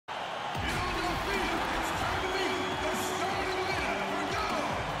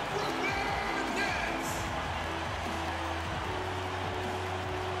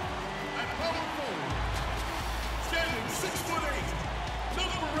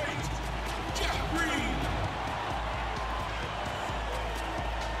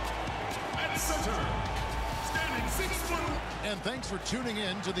And thanks for tuning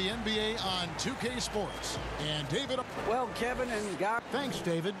in to the NBA on 2K Sports. And David. Well, Kevin and Guy. Thanks,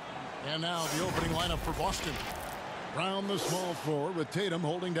 David. And now the opening lineup for Boston. Brown the small forward with Tatum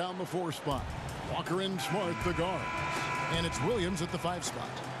holding down the 4 spot. Walker and Smart the guards. And it's Williams at the 5 spot.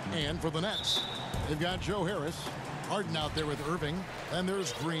 And for the Nets, they've got Joe Harris. Harden out there with Irving. And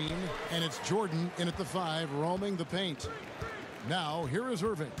there's Green. And it's Jordan in at the 5 roaming the paint. Now here is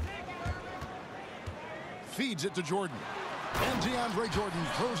Irving. Feeds it to Jordan. And DeAndre Jordan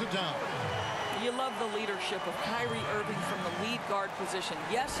throws it down. You love the leadership of Kyrie Irving from the lead guard position.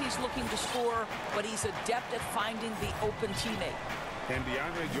 Yes, he's looking to score, but he's adept at finding the open teammate. And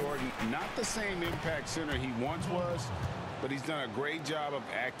DeAndre Jordan, not the same impact center he once was, but he's done a great job of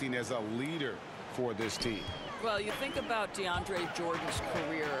acting as a leader for this team. Well, you think about DeAndre Jordan's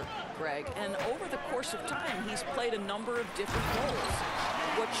career, Greg, and over the course of time, he's played a number of different roles.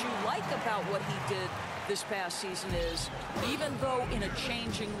 What you like about what he did this past season is, even though in a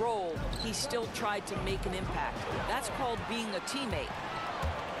changing role, he still tried to make an impact. That's called being a teammate.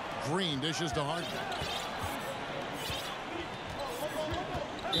 Green dishes to Harden.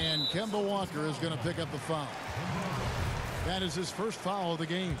 And Kemba Walker is going to pick up the foul. That is his first foul of the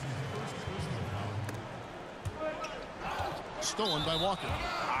game. Stolen by Walker.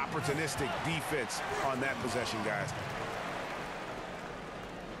 Opportunistic defense on that possession, guys.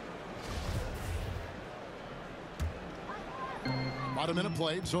 About a minute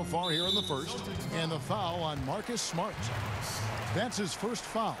played so far here in the first. And the foul on Marcus Smart. That's his first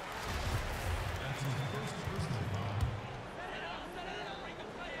foul.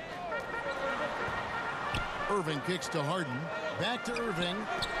 Irving kicks to Harden. Back to Irving.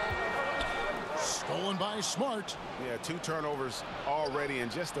 Stolen by Smart. Yeah, 2 turnovers already in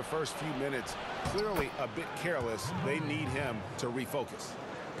just the first few minutes. Clearly a bit careless. They need him to refocus.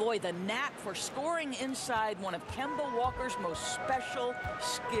 Boy, the knack for scoring inside, one of Kemba Walker's most special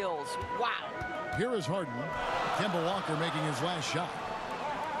skills. Wow. Here is Harden. Kemba Walker making his last shot.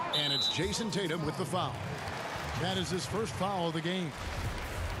 And it's Jason Tatum with the foul. That is his first foul of the game.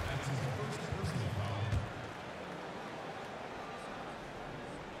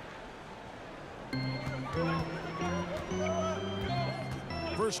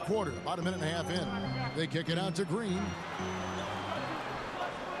 First quarter, about a minute and a half in. They kick it out to Green.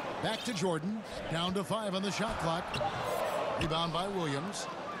 Back to Jordan. Down to 5 on the shot clock. Rebound by Williams.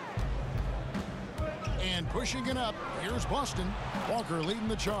 And pushing it up, here's Boston. Walker leading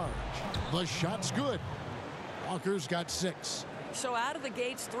the charge. The shot's good. Walker's got 6. So out of the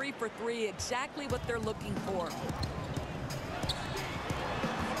gates, 3 for 3, exactly what they're looking for.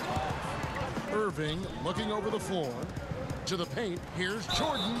 Irving looking over the floor. To the paint, here's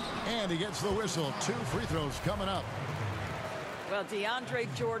Jordan. And he gets the whistle. 2 free throws coming up. Well,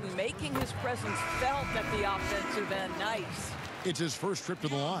 DeAndre Jordan making his presence felt at the offensive end. Nice. It's his first trip to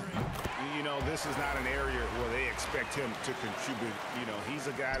the line. You know, this is not an area where they expect him to contribute. You know, he's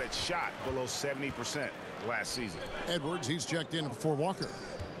a guy that shot below 70% last season. Edwards, he's checked in for Walker.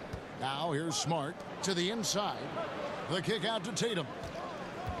 Now here's Smart to the inside. The kick out to Tatum.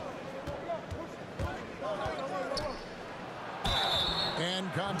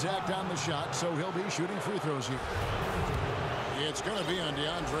 And contact on the shot, so he'll be shooting free throws here. It's going to be on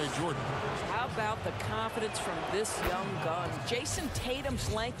DeAndre Jordan. How about the confidence from this young gun? Jason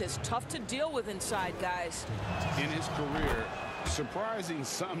Tatum's length is tough to deal with inside, guys. In his career, surprising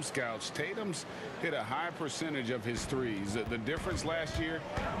some scouts, Tatum's hit a high percentage of his threes. The difference last year,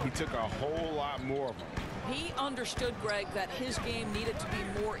 he took a whole lot more of them. He understood, Greg, that his game needed to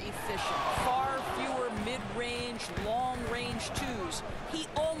be more efficient. Far fewer mid-range, long-range twos. He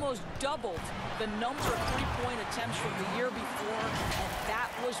almost doubled the number of three-point attempts from the year before, and that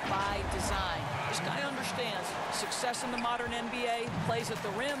was by design. This guy understands success in the modern NBA, plays at the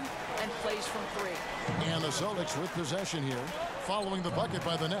rim, and plays from 3. And the Celtics with possession here, following the bucket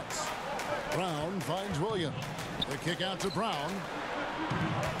by the Nets. Brown finds Williams. The kick out to Brown.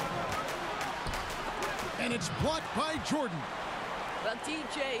 And it's blocked by Jordan. Well,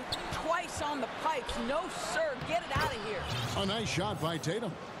 DJ, twice on the pipes. No, sir. Get it out of here. A nice shot by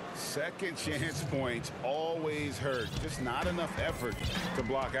Tatum. Second chance points always hurt. Just not enough effort to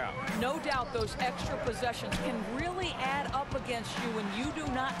block out. No doubt those extra possessions can really add up against you when you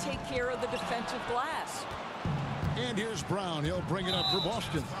do not take care of the defensive glass. And here's Brown. He'll bring it up for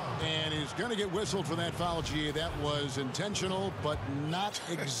Boston. And he's going to get whistled for that foul, G. That was intentional, but not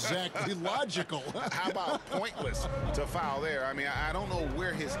exactly logical. How about pointless to foul there? I mean, I don't know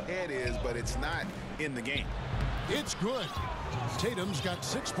where his head is, but it's not in the game. It's good. Tatum's got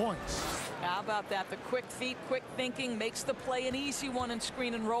 6 points. How about that? The quick feet, quick thinking makes the play an easy one in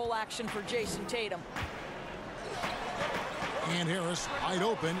screen and roll action for Jason Tatum. And Harris wide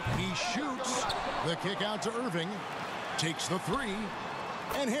open. He shoots. The kick out to Irving. Takes the three.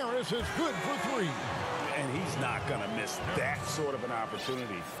 And Harris is good for three. And he's not going to miss that sort of an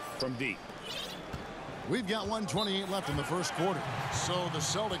opportunity from deep. We've got 1:28 left in the first quarter. So the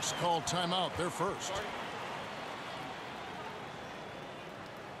Celtics call timeout. They're first.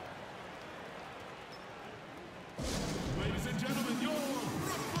 Ladies and gentlemen, your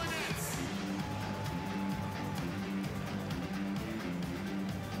Brooklyn Nets.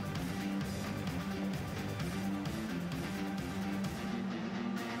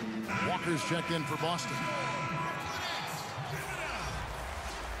 Walker's checked in for Boston.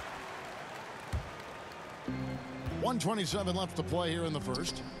 1:27 left to play here in the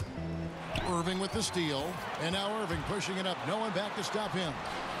first. Irving with the steal. And now Irving pushing it up. No one back to stop him.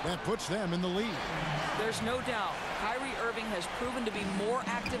 That puts them in the lead. There's no doubt Kyrie Irving has proven to be more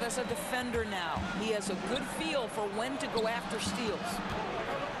active as a defender now. He has a good feel for when to go after steals.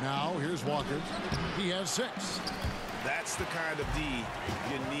 Now here's Walker. He has 6. That's the kind of D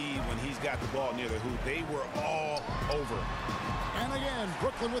you need when he's got the ball near the hoop. They were all over. And again,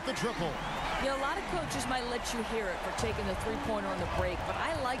 Brooklyn with the triple. Yeah, a lot of coaches might let you hear it for taking the three-pointer on the break, but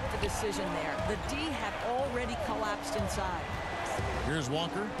I like the decision there. The D had already collapsed inside. Here's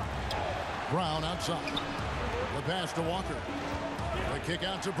Walker. Brown outside. The pass to Walker. The kick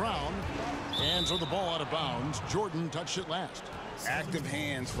out to Brown. And so the ball out of bounds. Jordan touched it last. Active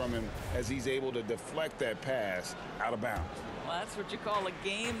hands from him as he's able to deflect that pass out of bounds. Well, that's what you call a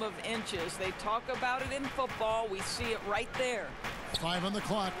game of inches. They talk about it in football. We see it right there. 5 on the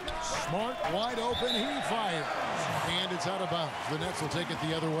clock. Smart, wide open. He fires. And it's out of bounds. The Nets will take it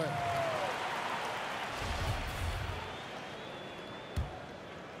the other way.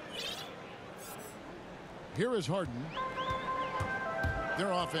 Here is Harden.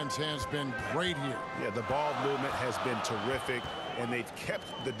 Their offense has been great here. Yeah, the ball movement has been terrific, and they've kept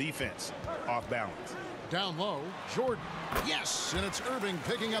the defense off balance. Down low, Jordan. Yes, and it's Irving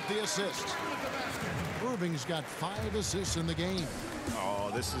picking up the assist. Irving's got 5 assists in the game.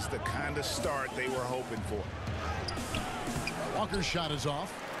 Oh, this is the kind of start they were hoping for. Walker's shot is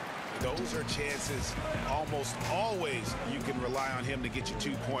off. Those are chances almost always you can rely on him to get you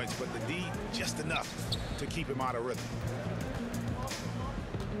 2 points, but the D just enough to keep him out of rhythm.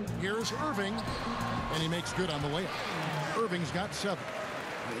 Here's Irving, and he makes good on the layup. Irving's got 7.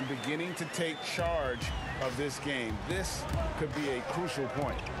 And beginning to take charge of this game. This could be a crucial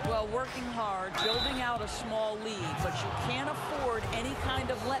point. Well, working hard, building out a small lead, but you can't afford any kind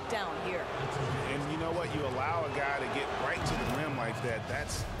of letdown here. And you know what? You allow a guy to get right to the rim like that.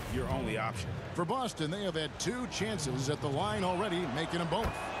 That's your only option. For Boston, they have had 2 chances at the line already, making them both.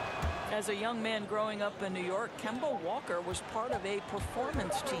 As a young man growing up in New York, Kemba Walker was part of a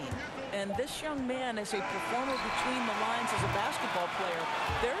performance team. And this young man is a performer between the lines as a basketball player.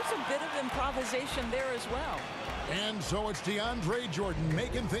 There's a bit of improvisation there as well. And so it's DeAndre Jordan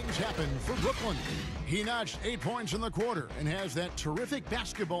making things happen for Brooklyn. He notched 8 points in the quarter and has that terrific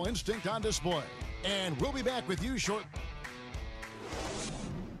basketball instinct on display. And we'll be back with you shortly.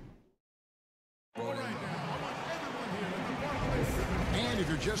 And if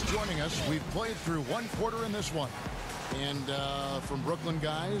you're just joining us, we've played through 1 quarter in this one. And from Brooklyn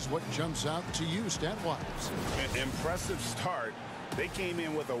guys, what jumps out to you stat-wise? An impressive start. They came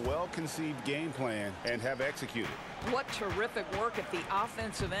in with a well-conceived game plan and have executed. What terrific work at the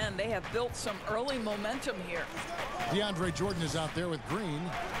offensive end. They have built some early momentum here. DeAndre Jordan is out there with Green.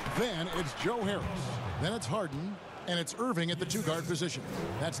 Then it's Joe Harris. Then it's Harden. And it's Irving at the 2-guard position.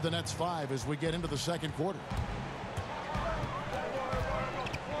 That's the Nets 5 as we get into the second quarter.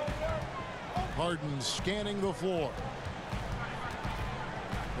 Harden scanning the floor.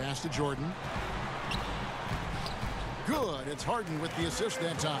 Pass to Jordan. Good. It's Harden with the assist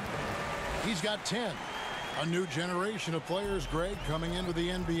that time. He's got 10. A new generation of players, Greg, coming into the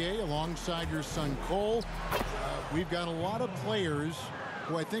NBA alongside your son Cole. We've got a lot of players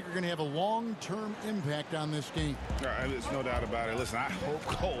who I think are going to have a long-term impact on this game. There's no doubt about it. Listen, I hope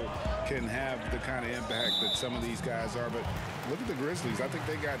Cole can have the kind of impact that some of these guys are, but look at the Grizzlies. I think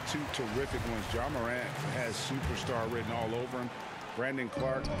they got 2 terrific ones. John Morant has superstar written all over him. Brandon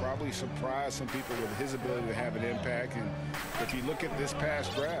Clark probably surprised some people with his ability to have an impact. And if you look at this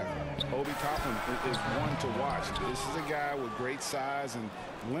past draft, Obi Toppin is one to watch. This is a guy with great size and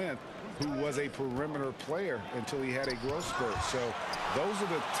length who was a perimeter player until he had a growth spurt. So those are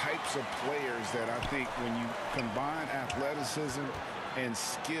the types of players that I think when you combine athleticism and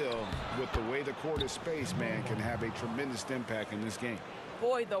skill with the way the court is spaced, man, can have a tremendous impact in this game.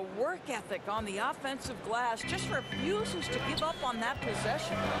 Boy, the work ethic on the offensive glass just refuses to give up on that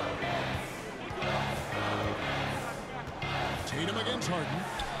possession. Tatum against Harden.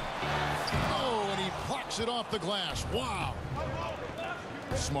 Oh, and he plucks it off the glass. Wow.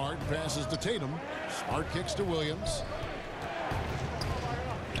 Smart passes to Tatum. Smart kicks to Williams.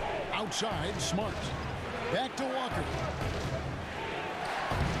 Outside, Smart. Back to Walker.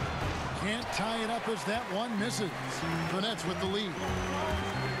 Can't tie it up as that one misses. The Nets with the lead.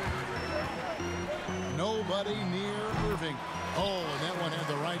 Nobody near Irving. Oh, and that one had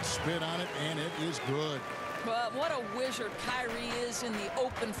the right spin on it, and it is good. But what a wizard Kyrie is in the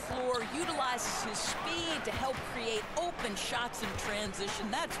open floor. Utilizes his speed to help create open shots in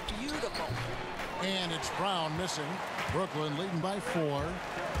transition. That's beautiful. And it's Brown missing. Brooklyn leading by 4.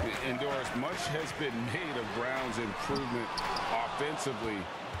 And Doris, much has been made of Brown's improvement offensively,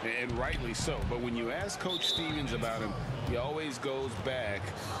 and rightly so. But when you ask Coach Stevens about him, he always goes back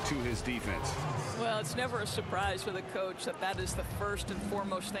to his defense. Well, it's never a surprise for the coach that is the first and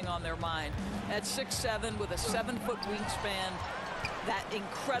foremost thing on their mind. At 6'7" with a 7-foot wingspan, that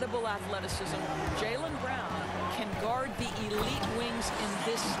incredible athleticism, Jaylen Brown can guard the elite wings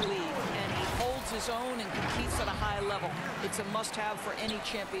in this league, and he holds his own and competes at a high level. It's a must-have for any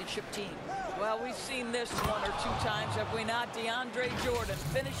championship team. Well, we've seen this 1 or 2 times, have we not? DeAndre Jordan,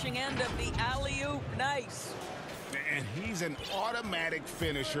 finishing end of the alley-oop. Nice. And he's an automatic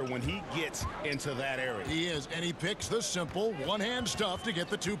finisher when he gets into that area. He is, and he picks the simple one-hand stuff to get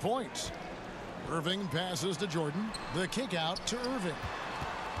the 2 points. Irving passes to Jordan. The kick out to Irving.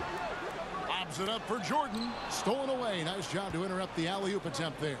 Lobs it up for Jordan. Stolen away. Nice job to interrupt the alley-oop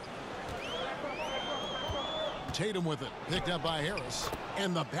attempt there. Tatum with it. Picked up by Harris.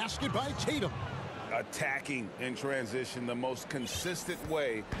 And the basket by Tatum. Attacking in transition, the most consistent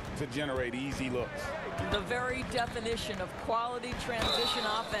way to generate easy looks. The very definition of quality transition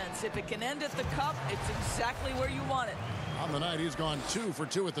offense. If it can end at the cup, it's exactly where you want it. On the night, he's gone 2 for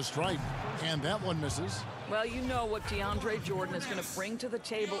 2 at the stripe. And that one misses. Well, you know what DeAndre Jordan is going to bring to the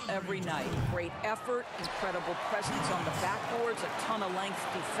table every night. Great effort, incredible presence on the backboards, a ton of length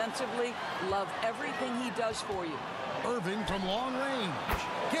defensively. Love everything he does for you. Irving from long range.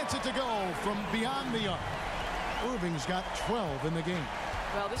 Gets it to go from beyond the arc. Irving's got 12 in the game.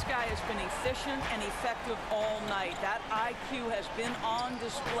 Well, this guy has been efficient and effective all night. That IQ has been on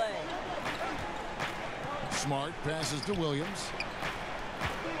display. Smart passes to Williams.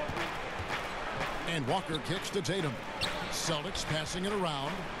 And Walker kicks to Tatum. Celtics passing it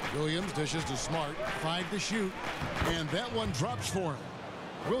around. Williams dishes to Smart. 5 to shoot. And that one drops for him.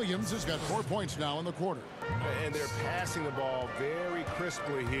 Williams has got 4 points now in the quarter. And they're passing the ball very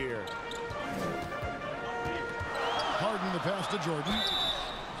crisply here. Harden the pass to Jordan.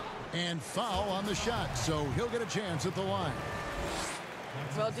 And foul on the shot, so he'll get a chance at the line.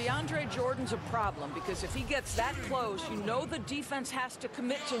 Well, DeAndre Jordan's a problem because if he gets that close, you know the defense has to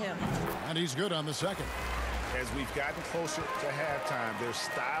commit to him. And he's good on the second. As we've gotten closer to halftime, their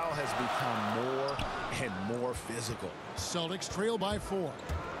style has become more and more physical. Celtics trail by 4.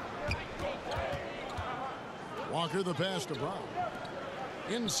 Walker the pass to Brown.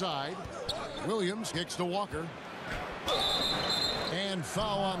 Inside, Williams kicks to Walker. And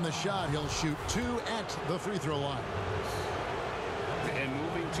foul on the shot. He'll shoot 2 at the free throw line. And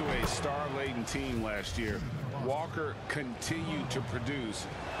moving to a star-laden team last year, Walker continued to produce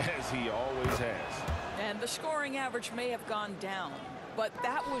as he always has. And the scoring average may have gone down, but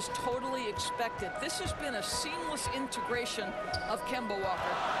that was totally expected. This has been a seamless integration of Kemba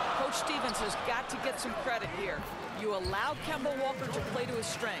Walker. Coach Stevens has got to get some credit here. You allow Kemba Walker to play to his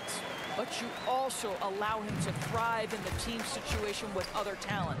strengths, but you also allow him to thrive in the team situation with other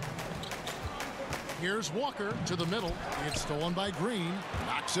talent. Here's Walker to the middle. It's stolen by Green.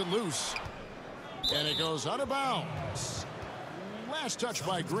 Knocks it loose. And it goes out of bounds. Last touch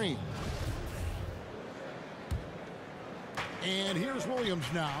by Green. And here's Williams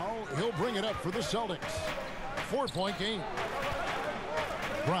now. He'll bring it up for the Celtics. 4-point game.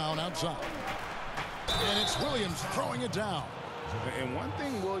 Brown outside. And it's Williams throwing it down. And one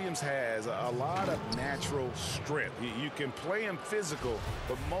thing Williams has, a lot of natural strength. You can play him physical,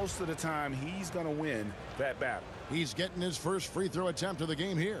 but most of the time he's going to win that battle. He's getting his first free throw attempt of the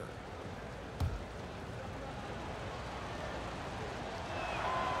game here.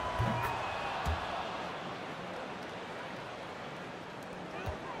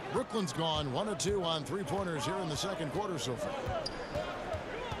 Brooklyn's gone 1 of 2 on 3-pointers here in the second quarter so far.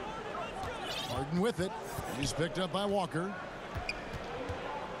 Harden with it. He's picked up by Walker.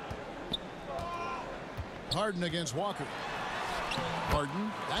 Harden against Walker. Harden,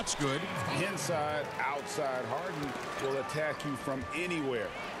 that's good. Inside, outside, Harden will attack you from anywhere.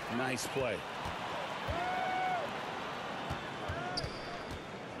 Nice play.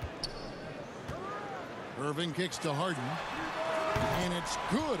 Irving kicks to Harden. And it's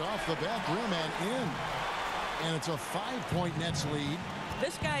good off the back rim and in. And it's a 5-point Nets lead.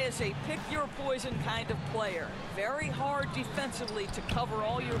 This guy is a pick-your-poison kind of player. Very hard defensively to cover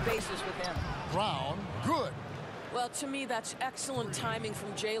all your bases with him. Brown, good. Well, to me, that's excellent timing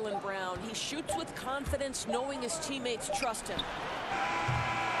from Jaylen Brown. He shoots with confidence, knowing his teammates trust him.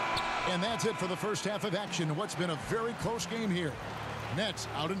 And that's it for the first half of action in what's been a very close game here. Nets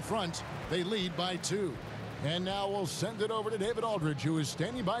out in front. They lead by 2. And now we'll send it over to David Aldridge, who is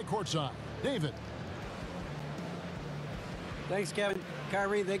standing by courtside. David. Thanks, Kevin.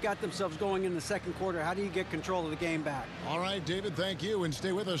 Kyrie, they got themselves going in the second quarter. How do you get control of the game back? All right, David, thank you. And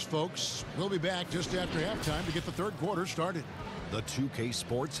stay with us, folks. We'll be back just after halftime to get the third quarter started. The 2K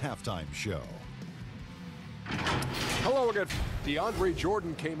Sports Halftime Show. Hello again. DeAndre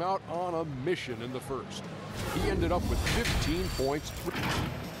Jordan came out on a mission in the first. He ended up with 15 points.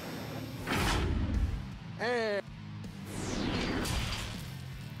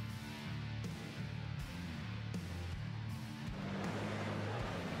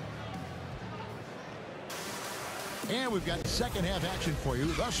 And we've got second half action for you.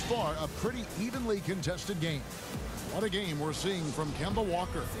 Thus far, a pretty evenly contested game. What a game we're seeing from Kemba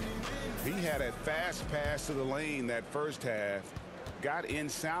Walker. He had a fast pass to the lane that first half. Got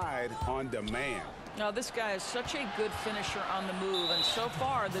inside on demand. Now, this guy is such a good finisher on the move, and so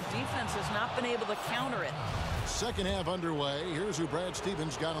far the defense has not been able to counter it. Second half underway. Here's who Brad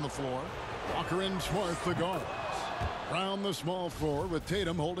Stevens got on the floor. Walker and Smart, the guards. Brown, the small forward, with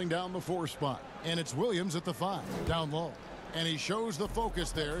Tatum holding down the 4 spot. And it's Williams at the 5, down low. And he shows the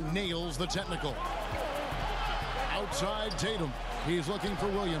focus there, nails the technical. Outside Tatum. He's looking for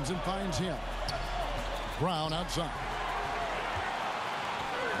Williams and finds him. Brown outside.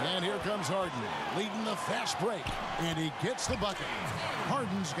 And here comes Harden, leading the fast break. And he gets the bucket.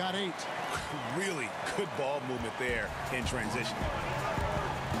 Harden's got 8. Really good ball movement there in transition.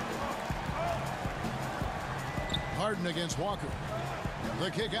 Harden against Walker.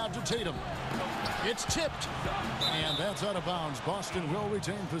 The kick out to Tatum. It's tipped. And that's out of bounds. Boston will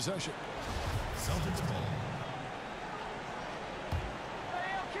retain possession. Celtics ball.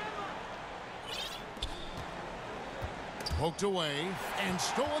 Poked away and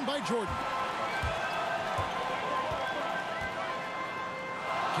stolen by Jordan.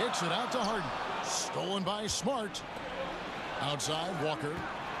 Kicks it out to Harden. Stolen by Smart. Outside, Walker.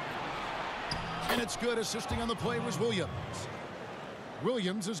 And it's good. Assisting on the play was Williams.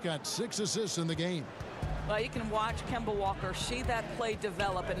 Williams has got 6 assists in the game. Well, you can watch Kemba Walker see that play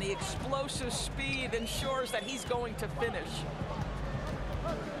develop, and the explosive speed ensures that he's going to finish.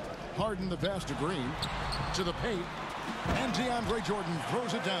 Harden the pass to Green. To the paint. And DeAndre Jordan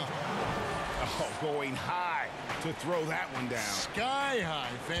throws it down. Oh, going high to throw that one down. Sky high.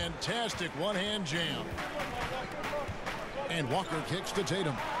 Fantastic one-hand jam. And Walker kicks to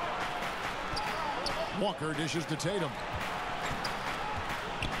Tatum. Walker dishes to Tatum.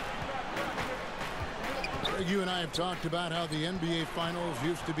 You and I have talked about how the NBA Finals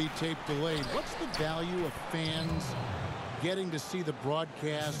used to be tape delayed. What's the value of fans getting to see the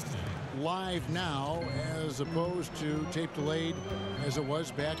broadcast live now as opposed to tape delayed as it was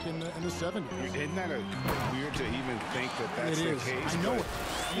back in the 70s? Isn't that weird to even think that that's the case? I know it.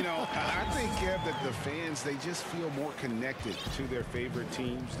 You know, I think, Kev, that the fans, they just feel more connected to their favorite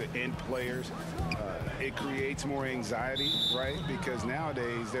teams, the end players. It creates more anxiety, right? Because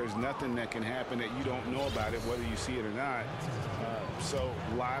nowadays, there's nothing that can happen that you don't know about it, whether you see it or not. So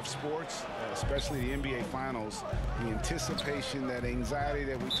live sports, especially the NBA Finals, the anticipation, that anxiety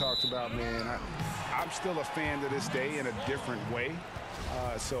that we talked about, man, I'm still a fan to this day in a different way.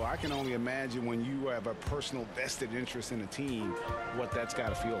 So I can only imagine when you have a personal vested interest in a team, what that's got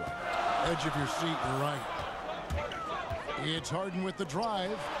to feel like. Edge of your seat, you're right. It's Harden with the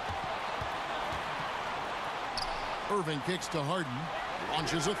drive. Irving kicks to Harden.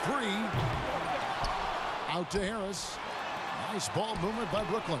 Launches a 3. Out to Harris. Nice ball movement by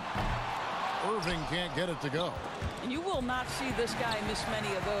Brooklyn. Irving can't get it to go. And you will not see this guy miss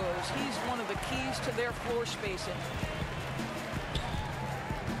many of those. He's one of the keys to their floor spacing.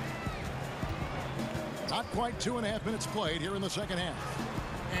 Not quite 2.5 minutes played here in the second half.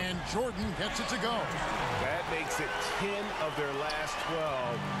 And Jordan gets it to go. That makes it 10 of their last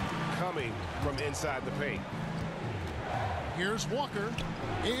 12 coming from inside the paint. Here's Walker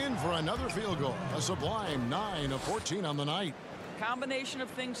in for another field goal. A sublime 9 of 14 on the night. Combination of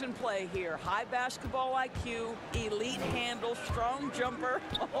things in play here. High basketball IQ, elite handle, strong jumper.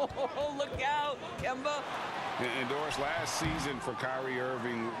 Oh, look out, Kemba. And Doris, last season for Kyrie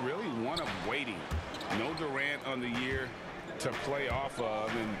Irving, really one of waiting. No Durant on the year. to play off of.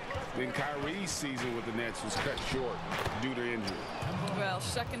 And then Kyrie's season with the Nets was cut short due to injury. Well,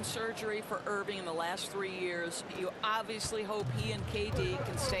 second surgery for Irving in the last 3 years. You obviously hope he and KD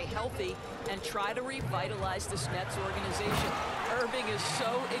can stay healthy and try to revitalize this Nets organization. Irving is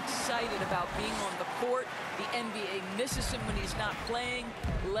so excited about being on the court. The NBA misses him when he's not playing.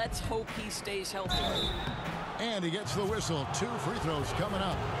 Let's hope he stays healthy. And he gets the whistle. 2 free throws coming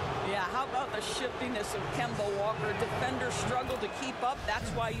up. Yeah, how about the shiftiness of Kemba Walker? Defenders struggle to keep up. That's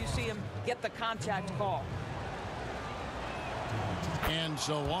why you see him get the contact call. And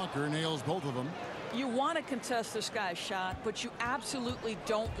so Walker nails both of them. You want to contest this guy's shot, but you absolutely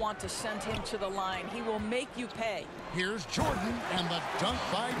don't want to send him to the line. He will make you pay. Here's Jordan, and the dunk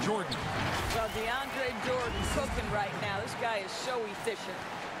by Jordan. Well, DeAndre Jordan cooking right now. This guy is so efficient.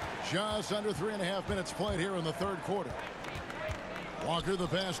 Just under 3.5 minutes played here in the third quarter. Walker the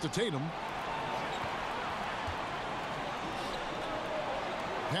pass to Tatum.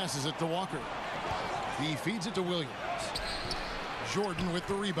 Passes it to Walker. He feeds it to Williams. Jordan with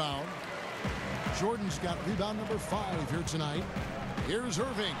the rebound. Jordan's got rebound number 5 here tonight. Here's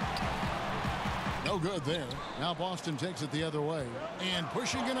Irving. No good there. Now Boston takes it the other way. And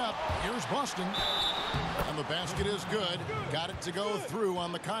pushing it up. Here's Boston. And the basket is good. Got it to go through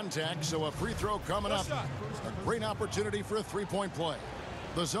on the contact, so a free throw coming up. A great opportunity for a three-point play.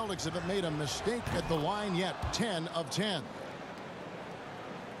 The Celtics haven't made a mistake at the line yet. 10 of 10.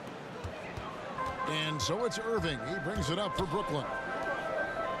 And so it's Irving. He brings it up for Brooklyn.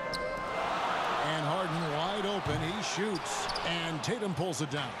 And Harden wide open. He shoots. And Tatum pulls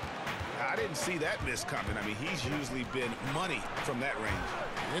it down. I didn't see that miss coming. I mean, he's usually been money from that range.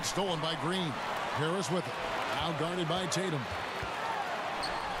 It's stolen by Green. Harris with it. Now guarded by Tatum.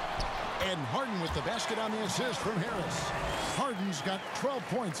 And Harden with the basket on the assist from Harris. Harden's got 12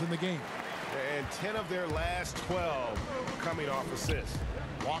 points in the game. And 10 of their last 12 coming off assists.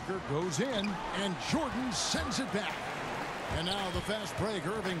 Walker goes in, and Jordan sends it back. And now the fast break.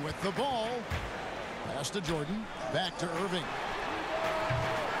 Irving with the ball. Pass to Jordan. Back to Irving.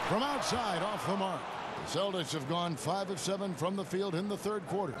 From outside, off the mark. The Celtics have gone 5 of 7 from the field in the third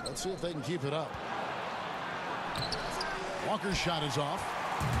quarter. Let's see if they can keep it up. Walker's shot is off.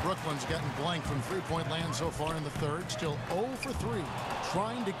 Brooklyn's gotten blank from three-point land so far in the third. Still 0 for 3.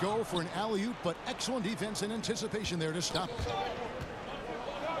 Trying to go for an alley-oop, but excellent defense and anticipation there to stop it.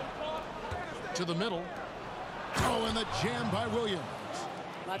 To the middle. Oh, and the jam by Williams.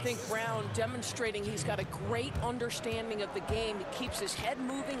 I think Brown demonstrating he's got a great understanding of the game. He keeps his head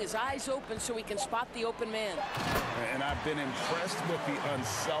moving, his eyes open, so he can spot the open man. And I've been impressed with the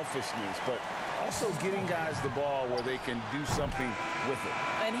unselfishness, but also getting guys the ball where they can do something with it.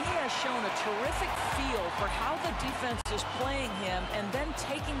 And he has shown a terrific feel for how the defense is playing him and then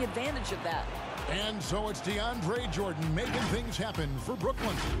taking advantage of that. And so it's DeAndre Jordan making things happen for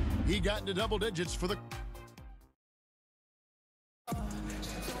Brooklyn. He got into double digits for the...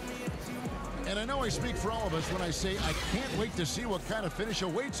 And I know I speak for all of us when I say I can't wait to see what kind of finish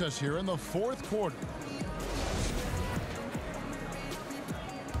awaits us here in the fourth quarter.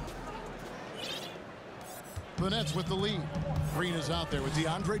 The Nets with the lead. Green is out there with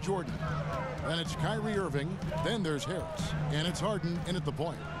DeAndre Jordan. Then it's Kyrie Irving. Then there's Harris. And it's Harden in at the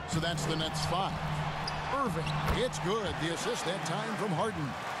point. So that's the Nets 5. Irving, it's good. The assist that time from Harden.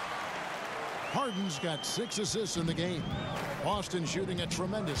 Harden's got 6 assists in the game. Boston shooting a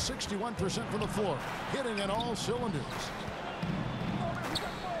tremendous 61% from the floor. Hitting on all cylinders.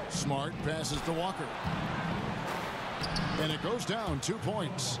 Smart passes to Walker. And it goes down 2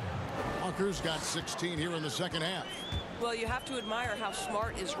 points. Walker's got 16 here in the second half. Well, you have to admire how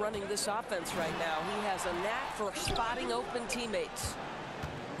Smart is running this offense right now. He has a knack for spotting open teammates.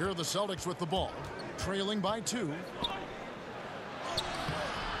 Here are the Celtics with the ball, trailing by 2.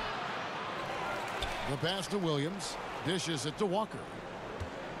 The pass to Williams. Dishes it to Walker.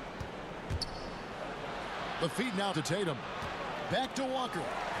 The feed now to Tatum. Back to Walker.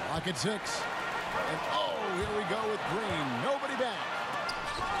 Clock at 6. And oh, here we go with Green. Nobody back.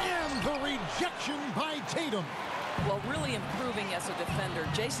 And the rejection by Tatum. Well, really improving as a defender.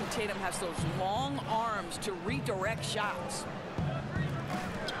 Jason Tatum has those long arms to redirect shots.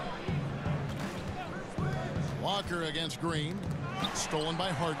 Walker against Green. Stolen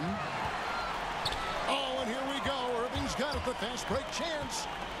by Harden. Oh, and here we go. Irving's got it. The fast break chance.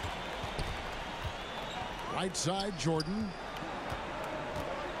 Right side, Jordan.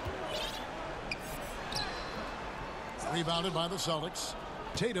 Rebounded by the Celtics.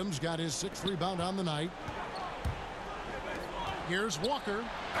 Tatum's got his 6th rebound on the night. Here's Walker.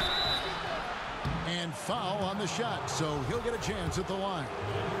 And foul on the shot, so he'll get a chance at the line.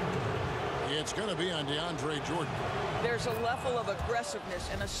 It's going to be on DeAndre Jordan. There's a level of aggressiveness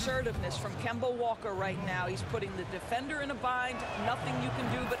and assertiveness from Kemba Walker right now. He's putting the defender in a bind. Nothing you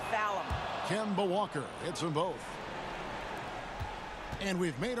can do but foul him. Kemba Walker hits them both. And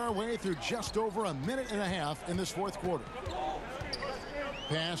we've made our way through just over a minute and a half in this fourth quarter.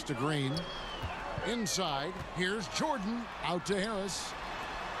 Pass to Green. Inside. Here's Jordan. Out to Harris.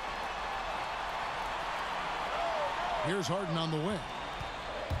 Here's Harden on the wing.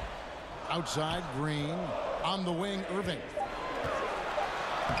 Outside, Green. On the wing, Irving.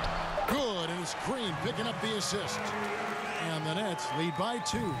 Good, and it's Green picking up the assist. And the Nets lead by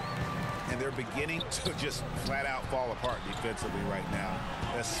 2. And they're beginning to just flat out fall apart defensively right now,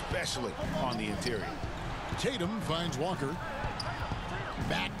 especially on the interior. Tatum finds Walker.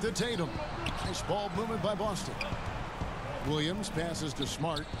 Back to Tatum. Nice ball movement by Boston. Williams passes to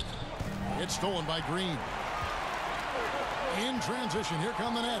Smart. It's stolen by Green. In transition, here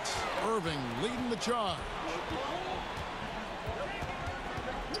come the Nets. Irving leading the charge.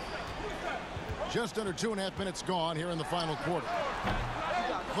 Just under 2.5 minutes gone here in the final quarter.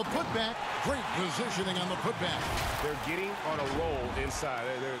 The putback, great positioning on the putback. They're getting on a roll inside.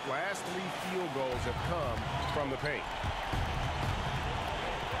 Their last 3 field goals have come from the paint.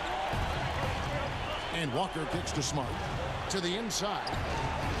 And Walker kicks to Smart. To the inside.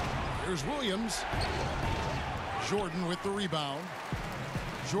 Here's Williams. Jordan with the rebound.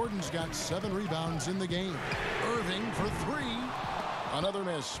 Jordan's got 7 rebounds in the game. Irving for 3. Another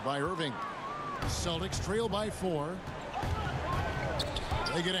miss by Irving. Celtics trail by 4.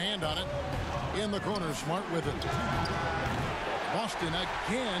 They get a hand on it. In the corner, Smart with it. Boston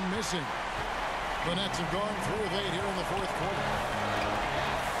again missing. The Nets have gone 3 of 8 here in the fourth quarter.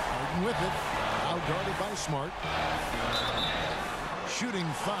 Harden with it. Outguarded by Smart. Shooting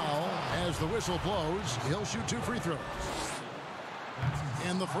foul as the whistle blows. He'll shoot 2 free throws.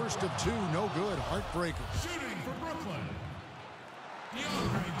 And the first of 2, no good. Heartbreaker. Shooting for Brooklyn.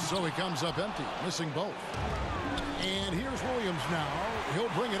 So he comes up empty, missing both. And here's Williams now. He'll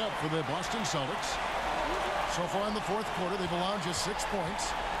bring it up for the Boston Celtics. So far in the fourth quarter, they've allowed just 6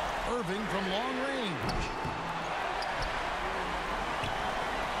 points. Irving from long range.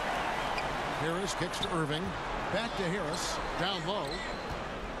 Harris kicks to Irving. Back to Harris. Down low.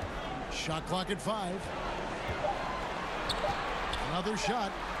 Shot clock at 5. Another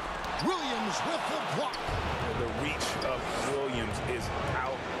shot. Williams with the block. The reach of Williams is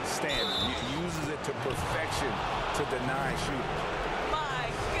outstanding. He uses it to perfection to deny shooting. My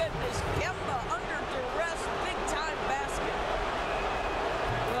goodness, Kemba under duress, big-time basket.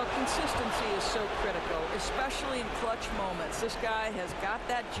 Well, consistency is so critical, especially in clutch moments. This guy has got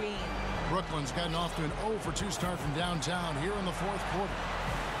that gene. Brooklyn's gotten off to an 0 for 2 start from downtown here in the fourth quarter.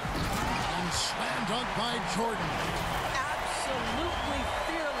 And slam dunk by Jordan. Absolutely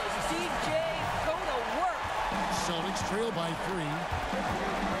fearless. DJ, go to work. Celtics trail by 3.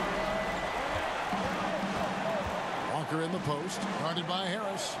 Walker in the post, guarded by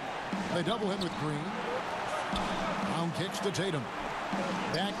Harris. They double him with Green. Brown kicks to Tatum.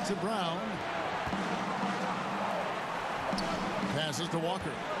 Back to Brown. Passes to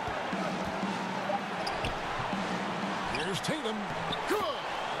Walker. Here's Tatum. Good!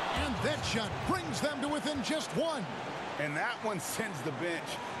 And that shot brings them to within just 1. And that one sends the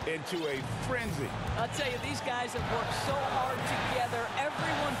bench into a frenzy. I'll tell you, these guys have worked so hard together.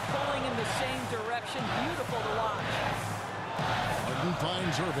 Everyone pulling in the same direction. Beautiful to watch. Harden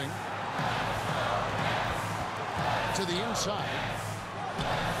finds Irving. To the inside.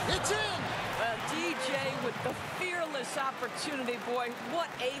 It's in! Well, DJ with the fearless opportunity, boy. What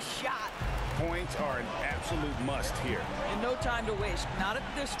a shot. Points are an absolute must here. And no time to waste. Not at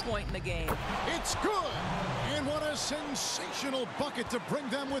this point in the game. It's good! And what a sensational bucket to bring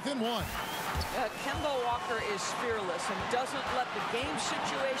them within 1. Kemba Walker is fearless and doesn't let the game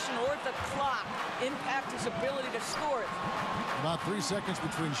situation or the clock impact his ability to score it. About 3 seconds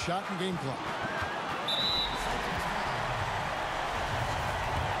between shot and game clock.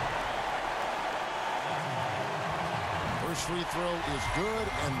 First free throw is good,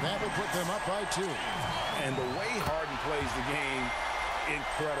 and that will put them up by 2. And the way Harden plays the game,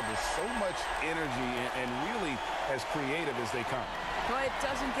 incredible. So much energy and really as creative as they come. Boy, it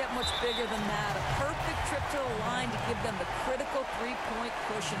doesn't get much bigger than that. A perfect trip to the line to give them the critical 3-point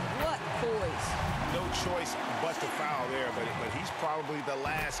cushion. What poise. No choice but to foul there, but he's probably the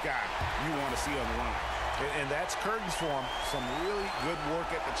last guy you want to see on the line. And that's curtains for him. Some really good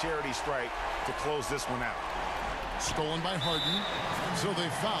work at the charity strike to close this one out. Stolen by Harden, so they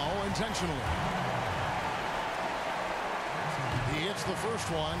foul intentionally. He hits the first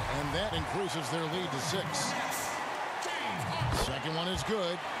one, and that increases their lead to 6. Second one is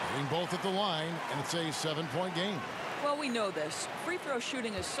good. Hitting both at the line, and it's a 7-point game. Well, we know this. Free throw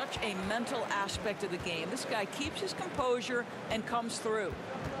shooting is such a mental aspect of the game. This guy keeps his composure and comes through.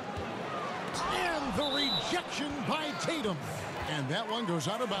 And the rejection by Tatum. And that one goes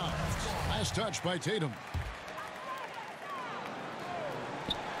out of bounds. Last touch by Tatum.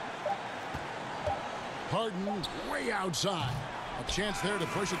 Harden way outside. A chance there to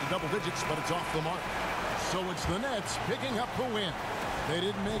push it to double digits, but it's off the mark. So it's the Nets picking up the win. They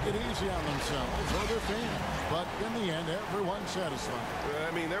didn't make it easy on themselves or their fans, but in the end, everyone's satisfied.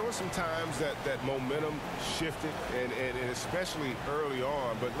 I mean, there were some times that momentum shifted, and especially early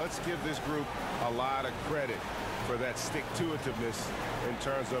on, but let's give this group a lot of credit for that stick-to-itiveness in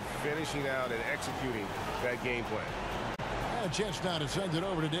terms of finishing out and executing that game plan. A chance now to send it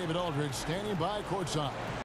over to David Aldridge, standing by courtside.